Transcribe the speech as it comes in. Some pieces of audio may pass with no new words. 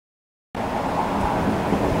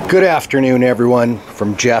Good afternoon, everyone,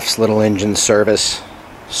 from Jeff's Little Engine Service.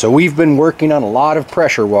 So we've been working on a lot of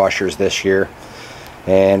pressure washers this year,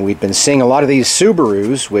 and we've been seeing a lot of these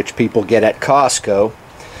Subarus, which people get at Costco.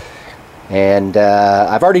 And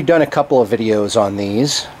I've already done a couple of videos on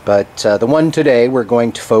these, but the one today we're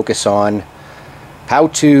going to focus on how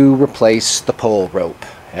to replace the pole rope.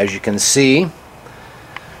 As you can see,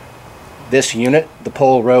 this unit, the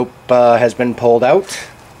pole rope has been pulled out.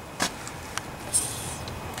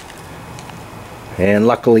 And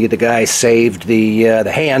luckily the guy saved the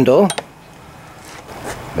handle.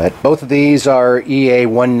 But both of these are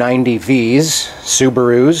EA190Vs,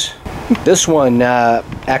 Subarus. This one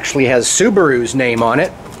actually has Subaru's name on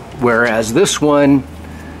it, whereas this one,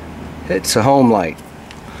 it's a Homelite.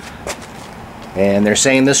 And they're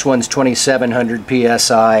saying this one's 2700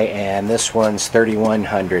 PSI and this one's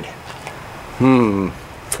 3100.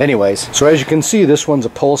 Anyways, so as you can see, this one's a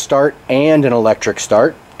pull start and an electric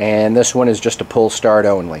start, and this one is just a pull start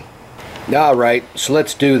only. Alright, so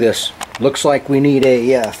let's do this. Looks like we need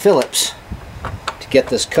a Phillips to get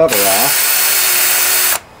this cover off.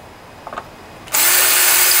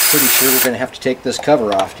 Pretty sure we're going to have to take this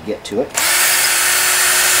cover off to get to it.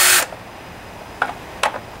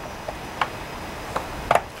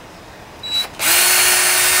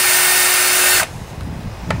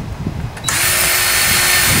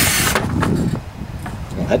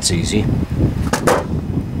 Well, that's easy.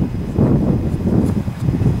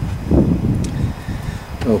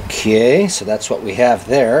 Okay, so that's what we have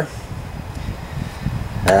there.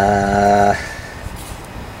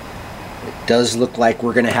 It does look like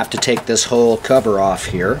we're going to have to take this whole cover off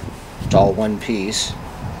here. It's all one piece.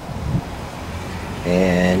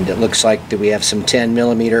 And it looks like that we have some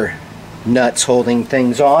 10mm nuts holding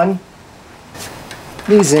things on.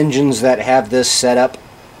 These engines that have this setup,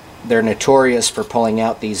 they're notorious for pulling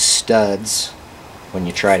out these studs when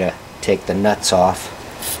you try to take the nuts off.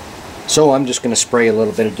 So I'm just going to spray a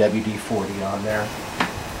little bit of WD-40 on there.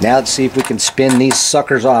 Now let's see if we can spin these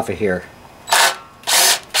suckers off of here.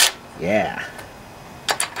 Yeah.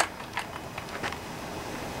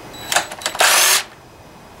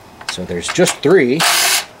 So there's just 3.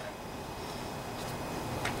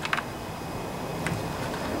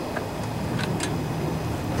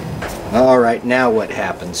 Alright, now what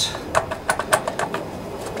happens?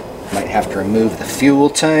 Might have to remove the fuel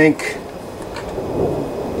tank.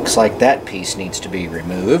 Looks like that piece needs to be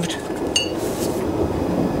removed.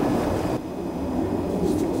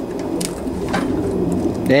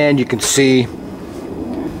 And you can see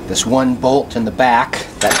this one bolt in the back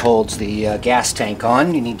that holds the gas tank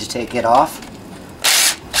on. You need to take it off.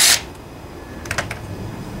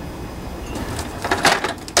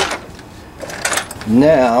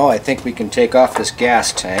 Now I think we can take off this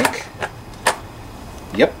gas tank.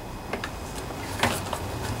 Yep.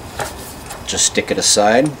 Just stick it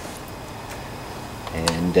aside.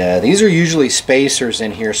 And these are usually spacers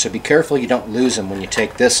in here, so be careful you don't lose them when you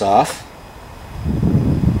take this off.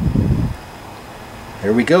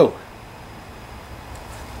 There we go.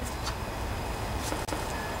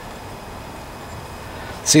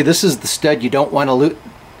 See, this is the stud you don't want to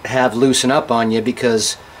have loosen up on you,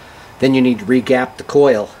 because then you need to re-gap the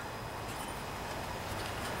coil.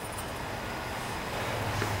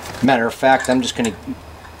 Matter of fact, I'm just going to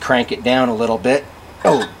crank it down a little bit.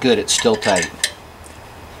 Oh, good, it's still tight.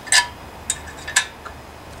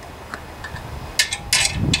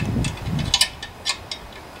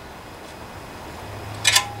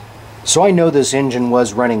 So I know this engine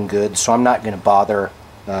was running good, so I'm not going to bother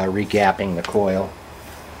re-gapping the coil.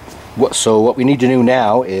 So what we need to do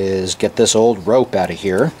now is get this old rope out of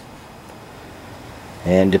here.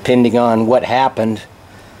 And depending on what happened,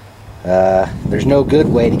 there's no good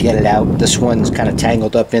way to get it out. This one's kind of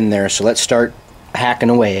tangled up in there, so let's start hacking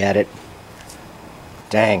away at it.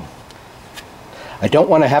 Dang. I don't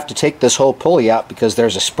want to have to take this whole pulley out because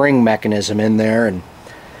there's a spring mechanism in there, and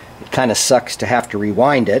it kind of sucks to have to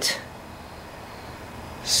rewind it.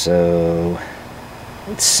 So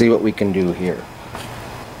let's see what we can do here.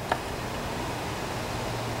 I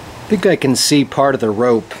think I can see part of the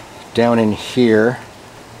rope down in here.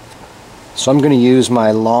 So I'm going to use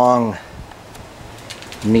my long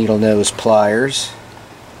needle nose pliers.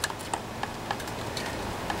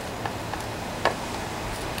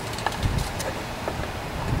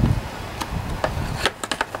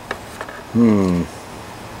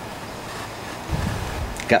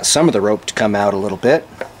 Got some of the rope to come out a little bit.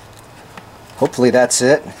 Hopefully that's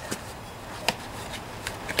it.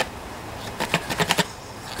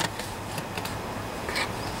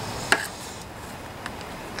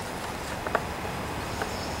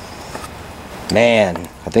 Man,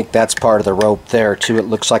 I think that's part of the rope there too. It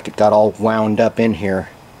looks like it got all wound up in here.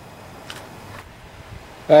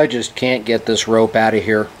 I just can't get this rope out of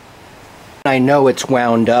here. I know it's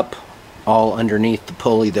wound up all underneath the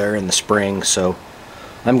pulley there in the spring, so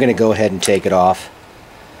I'm going to go ahead and take it off.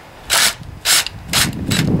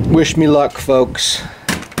 Wish me luck, folks.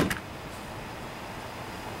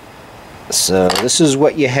 So this is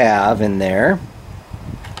what you have in there.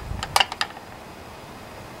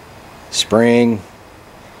 Spring,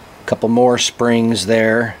 a couple more springs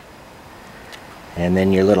there, and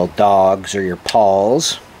then your little dogs or your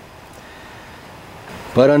paws.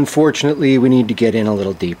 But unfortunately we need to get in a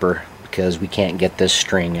little deeper because we can't get this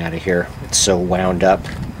string out of here. It's so wound up.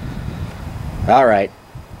 Alright,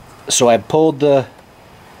 so I pulled the...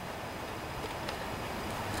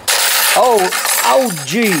 Oh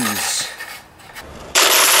jeez!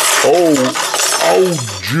 Oh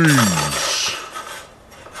jeez!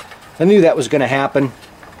 I knew that was going to happen,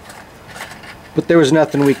 but there was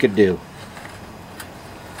nothing we could do.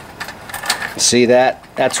 See that?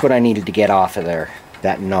 That's what I needed to get off of there,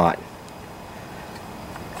 that knot.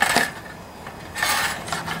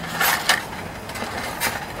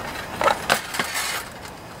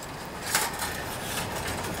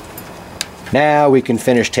 Now we can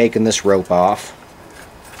finish taking this rope off.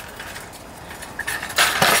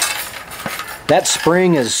 That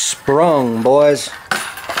spring is sprung, boys.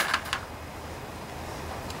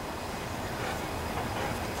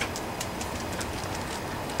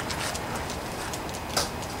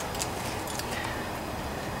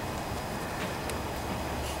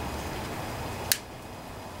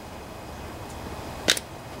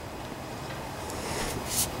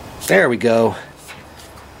 There we go.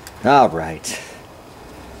 All right.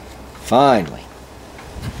 Finally.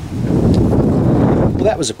 Well,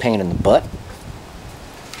 that was a pain in the butt.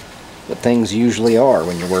 But things usually are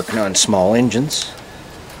when you're working on small engines.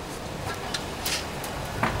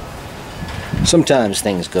 Sometimes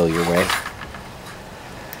things go your way.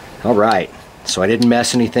 All right. So I didn't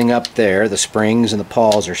mess anything up there. The springs and the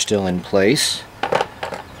pawls are still in place.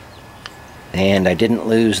 And I didn't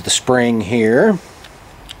lose the spring here.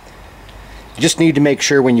 You just need to make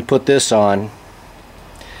sure when you put this on,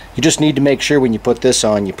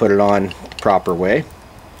 you put it on the proper way.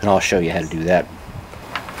 And I'll show you how to do that.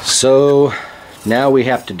 So now we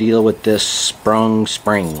have to deal with this sprung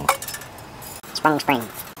spring. Sprung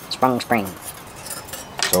spring.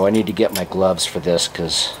 So I need to get my gloves for this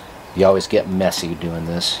because you always get messy doing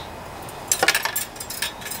this.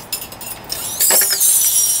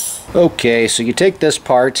 Okay, so you take this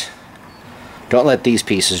part, don't let these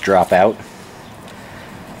pieces drop out,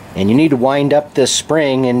 and you need to wind up this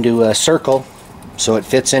spring into a circle so it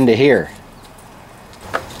fits into here.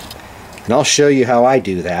 And I'll show you how I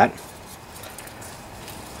do that.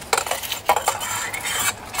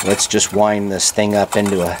 Let's just wind this thing up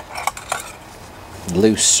into a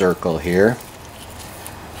loose circle here.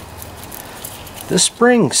 This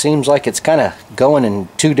spring seems like it's kind of going in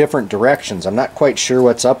two different directions. I'm not quite sure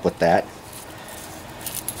what's up with that.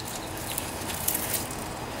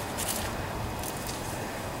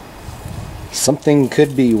 Something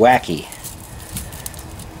could be wacky.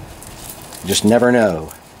 Just never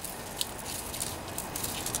know.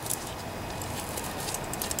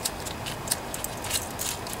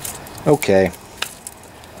 Okay,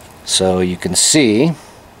 so you can see.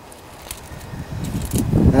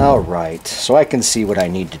 Alright, so I can see what I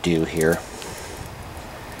need to do here.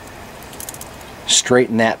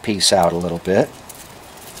 Straighten that piece out a little bit.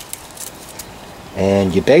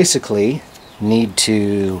 And you basically need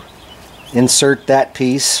to insert that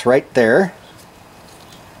piece right there.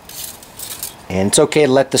 And it's okay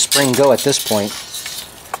to let the spring go at this point.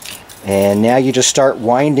 And now you just start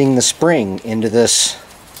winding the spring into this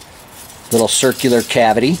little circular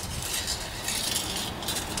cavity.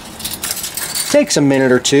 Takes a minute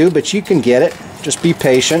or two, but you can get it. Just be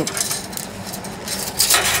patient.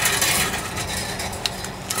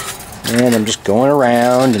 And I'm just going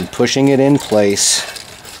around and pushing it in place.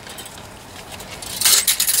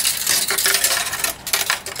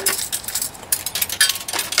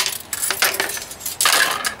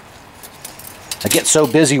 I get so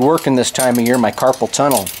busy working this time of year, my carpal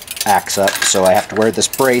tunnel acts up, so I have to wear this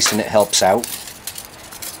brace and it helps out.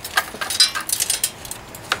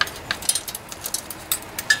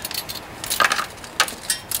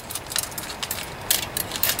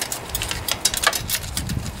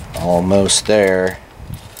 Almost there.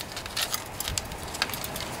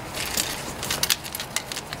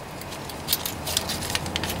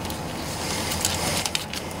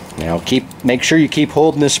 Now make sure you keep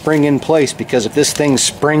holding this spring in place, because if this thing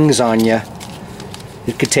springs on you,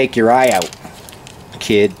 it could take your eye out.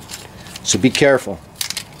 kid, so be careful.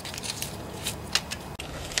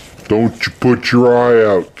 Don't you put your eye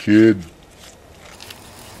out, kid.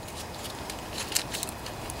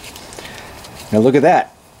 Now look at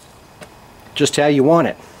that. Just how you want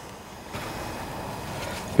it.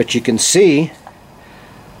 But you can see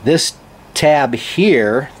this tab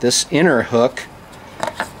here, this inner hook,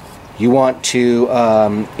 you want to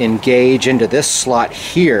engage into this slot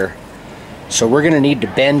here. So we're going to need to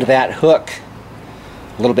bend that hook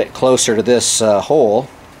a little bit closer to this hole.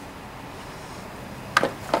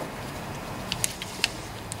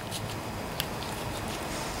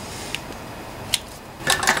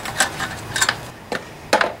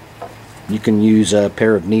 You can use a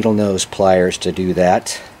pair of needle nose pliers to do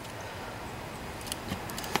that.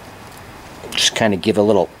 Just kind of give a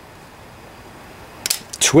little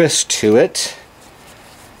twist to it.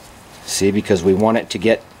 See, because we want it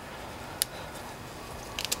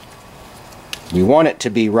to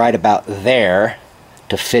be right about there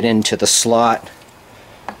to fit into the slot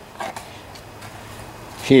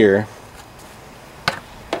here.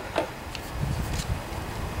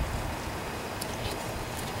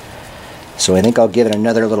 So I think I'll give it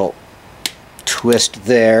another little twist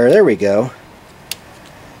there. There we go.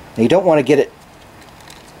 Now you don't want to get it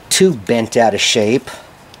too bent out of shape.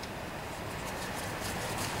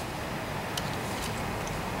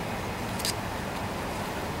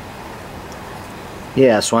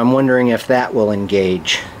 Yeah, so I'm wondering if that will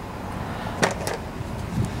engage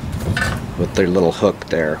with their little hook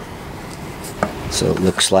there. So it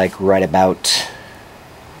looks like right about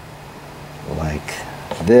like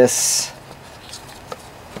this.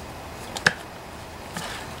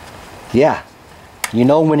 Yeah, you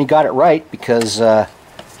know when you got it right because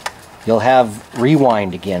you'll have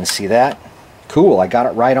rewind again. See that? Cool, I got it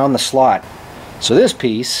right on the slot. So this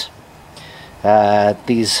piece,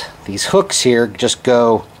 these hooks here just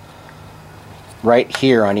go right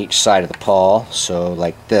here on each side of the pawl, so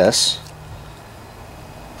like this.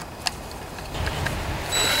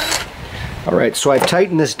 Alright, so I've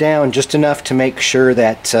tightened this down just enough to make sure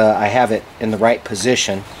that I have it in the right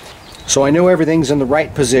position. So I know everything's in the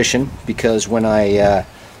right position because when I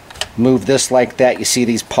move this like that, you see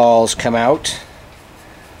these pawls come out.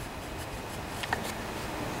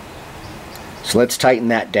 So let's tighten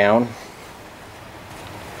that down.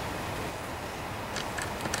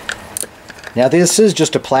 Now this is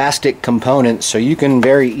just a plastic component, so you can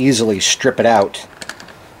very easily strip it out.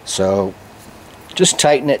 So just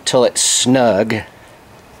tighten it till it's snug.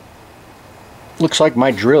 Looks like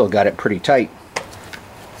my drill got it pretty tight.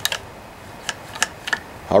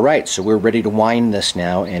 Alright, so we're ready to wind this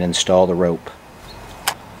now and install the rope.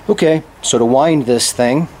 Okay, so to wind this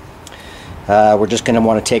thing, we're just going to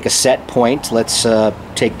want to take a set point. Let's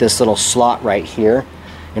take this little slot right here,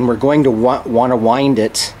 and we're going to want to wind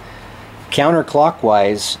it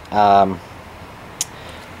counterclockwise,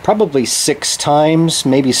 probably 6 times,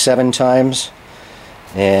 maybe 7 times,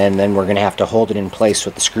 and then we're going to have to hold it in place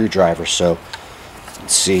with the screwdriver. So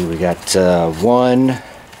let's see, we got 1,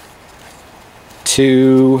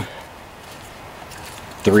 2,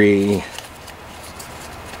 3,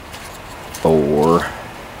 4,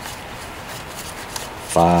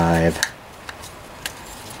 5,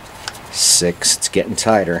 6, it's getting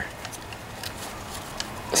tighter,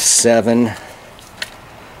 7,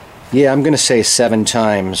 yeah, I'm gonna say 7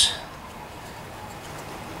 times.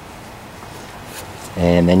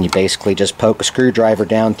 And then you basically just poke a screwdriver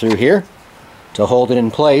down through here to hold it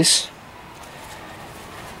in place.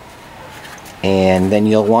 And then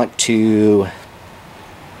you'll want to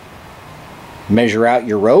measure out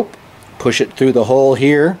your rope, push it through the hole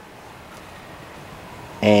here,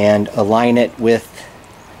 and align it with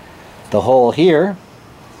the hole here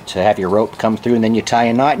to have your rope come through, and then you tie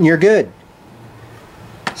a knot and you're good.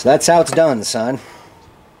 So that's how it's done, son.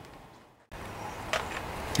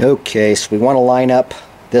 Okay, so we want to line up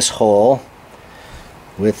this hole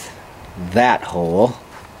with that hole.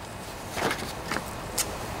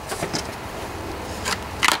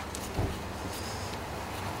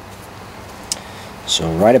 So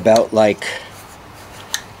right about like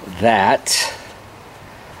that.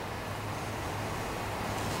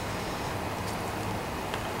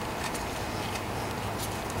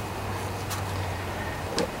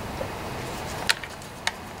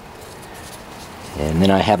 And then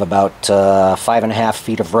I have about 5.5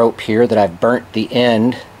 feet of rope here that I've burnt the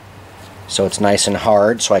end so it's nice and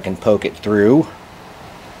hard so I can poke it through.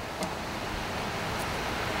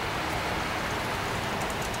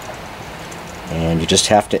 And you just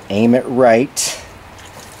have to aim it right.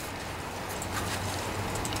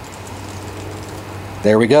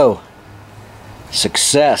 There we go.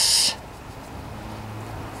 Success.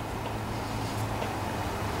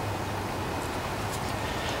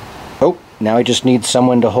 now I just need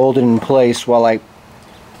someone to hold it in place while I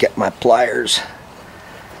get my pliers.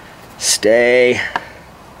 Stay.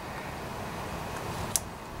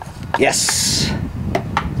 Yes.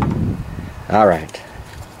 All right.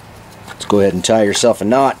 Let's go ahead and tie yourself a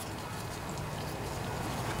knot.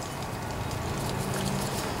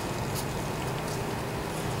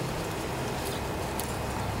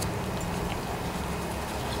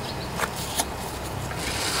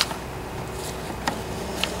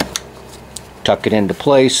 Tuck it into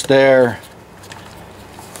place there.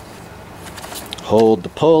 Hold the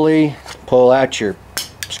pulley, pull out your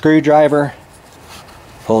screwdriver,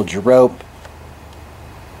 hold your rope,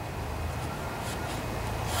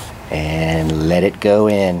 and let it go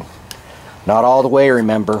in. Not all the way,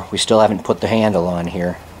 remember, we still haven't put the handle on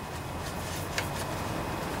here.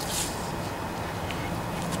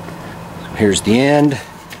 Here's the end.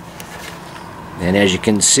 And as you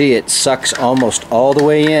can see, it sucks almost all the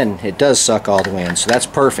way in. It does suck all the way in, so that's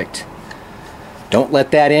perfect. Don't let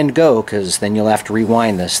that end go, because then you'll have to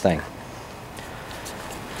rewind this thing.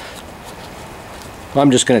 I'm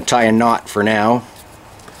just going to tie a knot for now.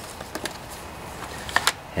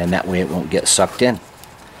 And that way it won't get sucked in.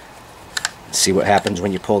 See what happens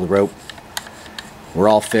when you pull the rope. We're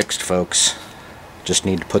all fixed, folks. Just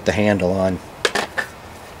need to put the handle on.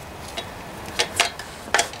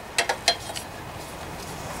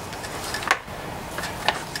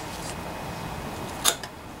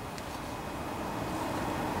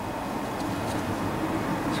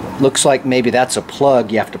 Looks like maybe that's a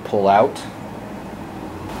plug you have to pull out.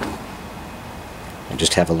 I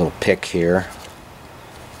just have a little pick here.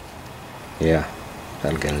 Yeah,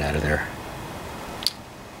 that'll get it out of there.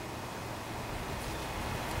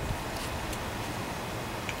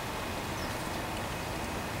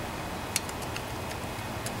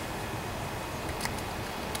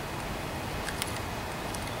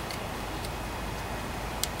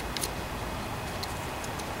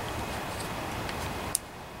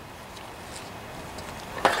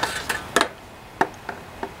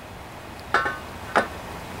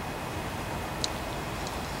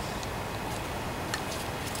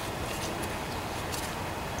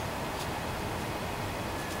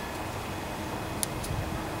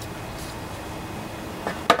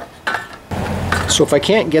 So if I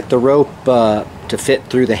can't get the rope to fit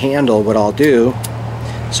through the handle, what I'll do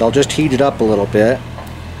is I'll just heat it up a little bit,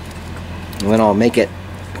 and then I'll make it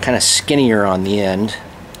kind of skinnier on the end.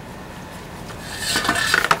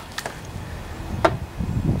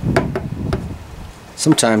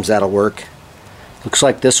 Sometimes that'll work. Looks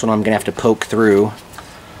like this one I'm gonna have to poke through.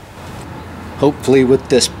 Hopefully with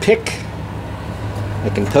this pick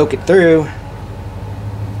I can poke it through.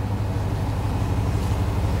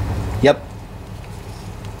 Yep.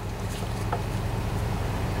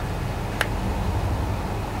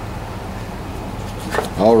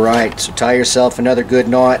 Alright, so tie yourself another good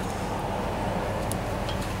knot.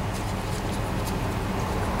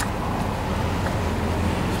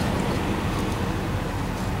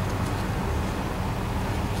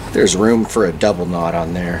 There's room for a double knot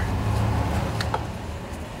on there.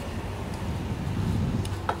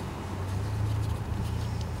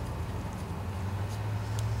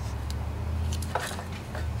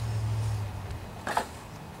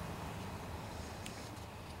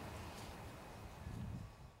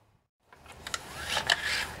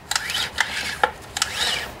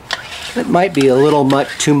 That might be a little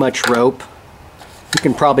too much rope. You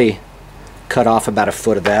can probably cut off about a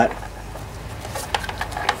foot of that.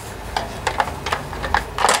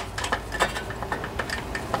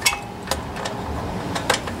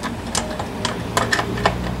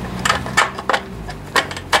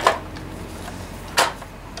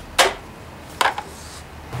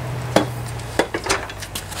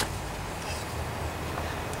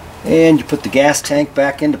 And you put the gas tank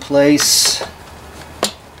back into place.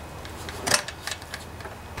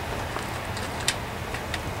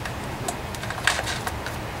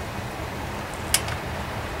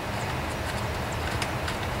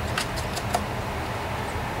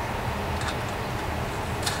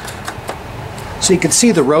 So you can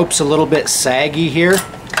see the rope's a little bit saggy here.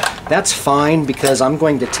 That's fine, because I'm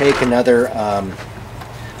going to take another,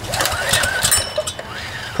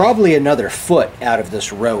 probably another foot out of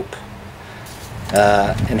this rope.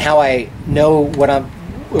 And how I know what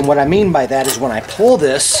I mean by that is when I pull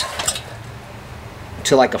this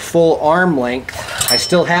to like a full arm length, I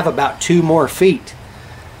still have about 2 more feet.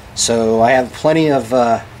 So I have plenty of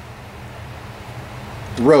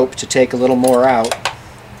rope to take a little more out.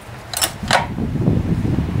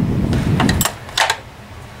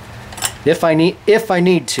 If I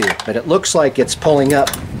need to, but it looks like it's pulling up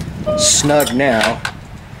snug now.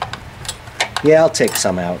 Yeah, I'll take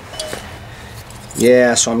some out.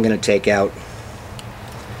 Yeah, so I'm going to take out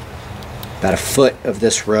about a foot of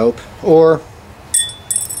this rope, or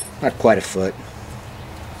not quite a foot,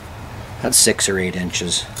 about 6 or 8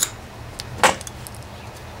 inches.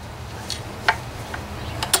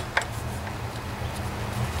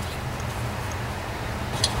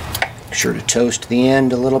 Make sure to toast the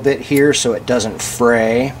end a little bit here so it doesn't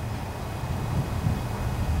fray.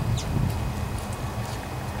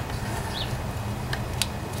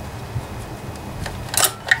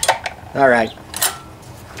 All right.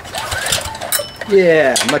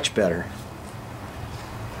 Yeah, much better.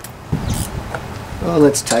 Oh,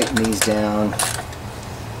 let's tighten these down.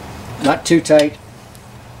 Not too tight.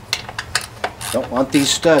 Don't want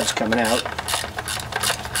these studs coming out.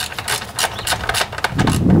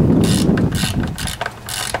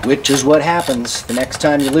 Which is what happens the next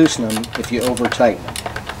time you loosen them if you over tighten them.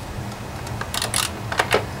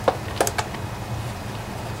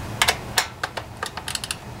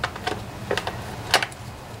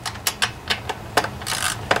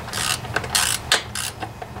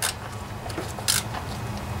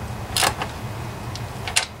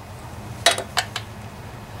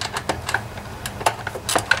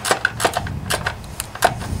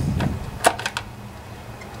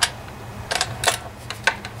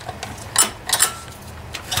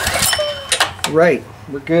 Right,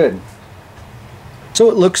 we're good. So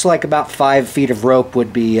it looks like about 5 feet of rope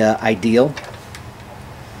would be ideal.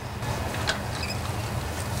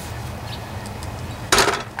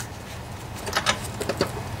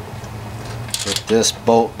 Put this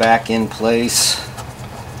bolt back in place.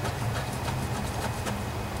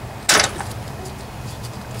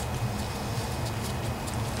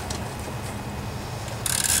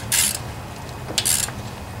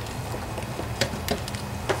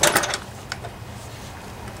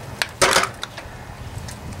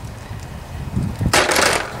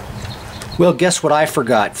 Well, guess what I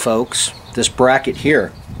forgot, folks? This bracket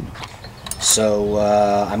here. So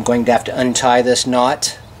I'm going to have to untie this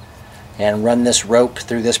knot and run this rope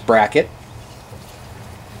through this bracket.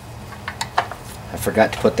 I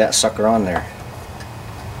forgot to put that sucker on there.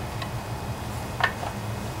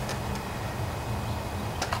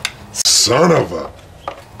 Son of a...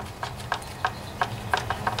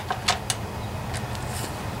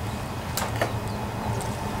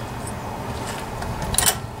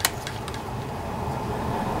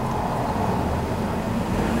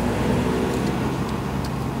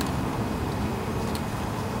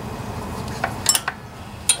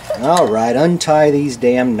 Alright, untie these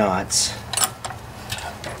damn knots.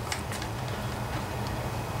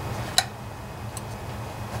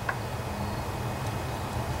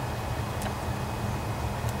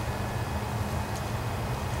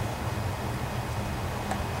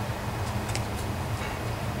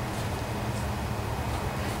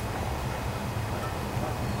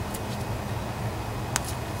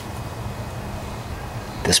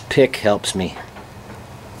 This pick helps me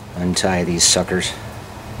untie these suckers.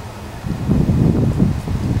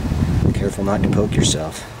 Careful not to poke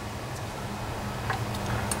yourself.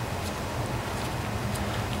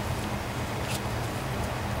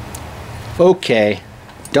 Okay,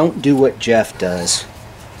 don't do what Jeff does.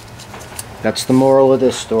 That's the moral of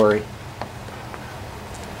this story.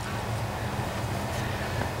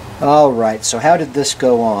 Alright, so how did this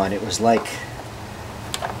go on? It was like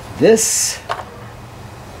this,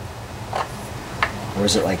 or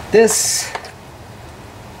is it like this?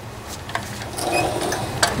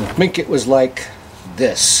 I think it was like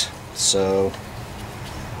this. So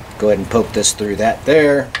go ahead and poke this through that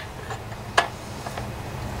there.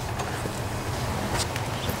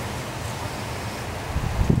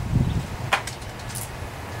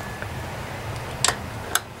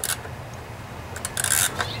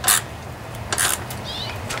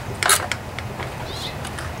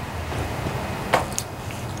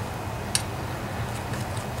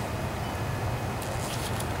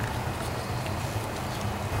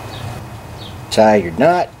 Tie your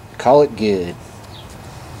knot, call it good.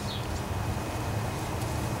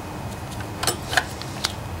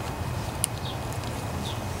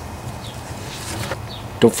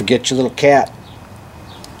 Don't forget your little cap.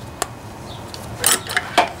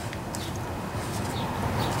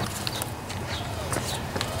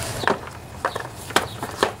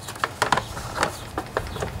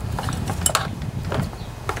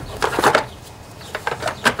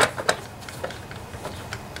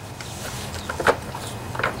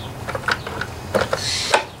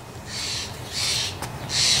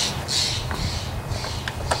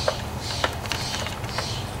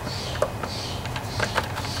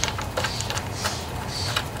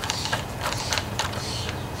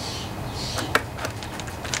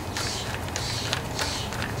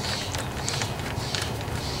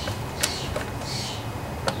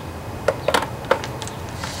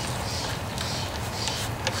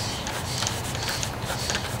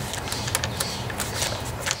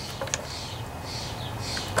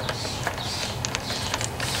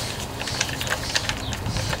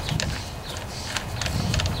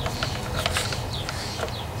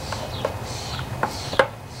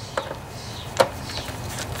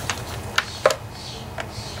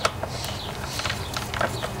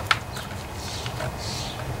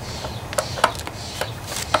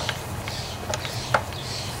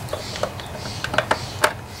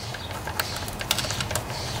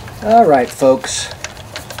 Alright folks,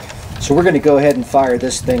 so we're going to go ahead and fire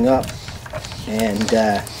this thing up and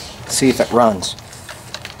see if it runs.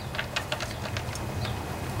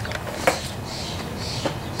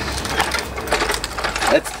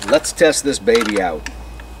 Let's test this baby out.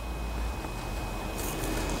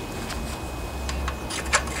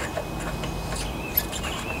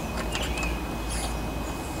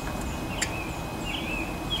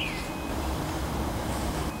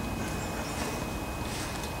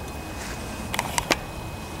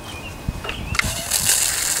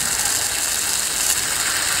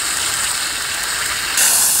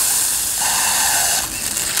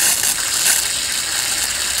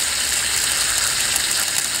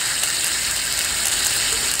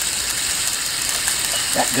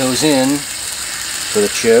 That goes in for the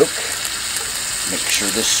choke. Make sure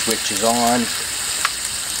this switch is on.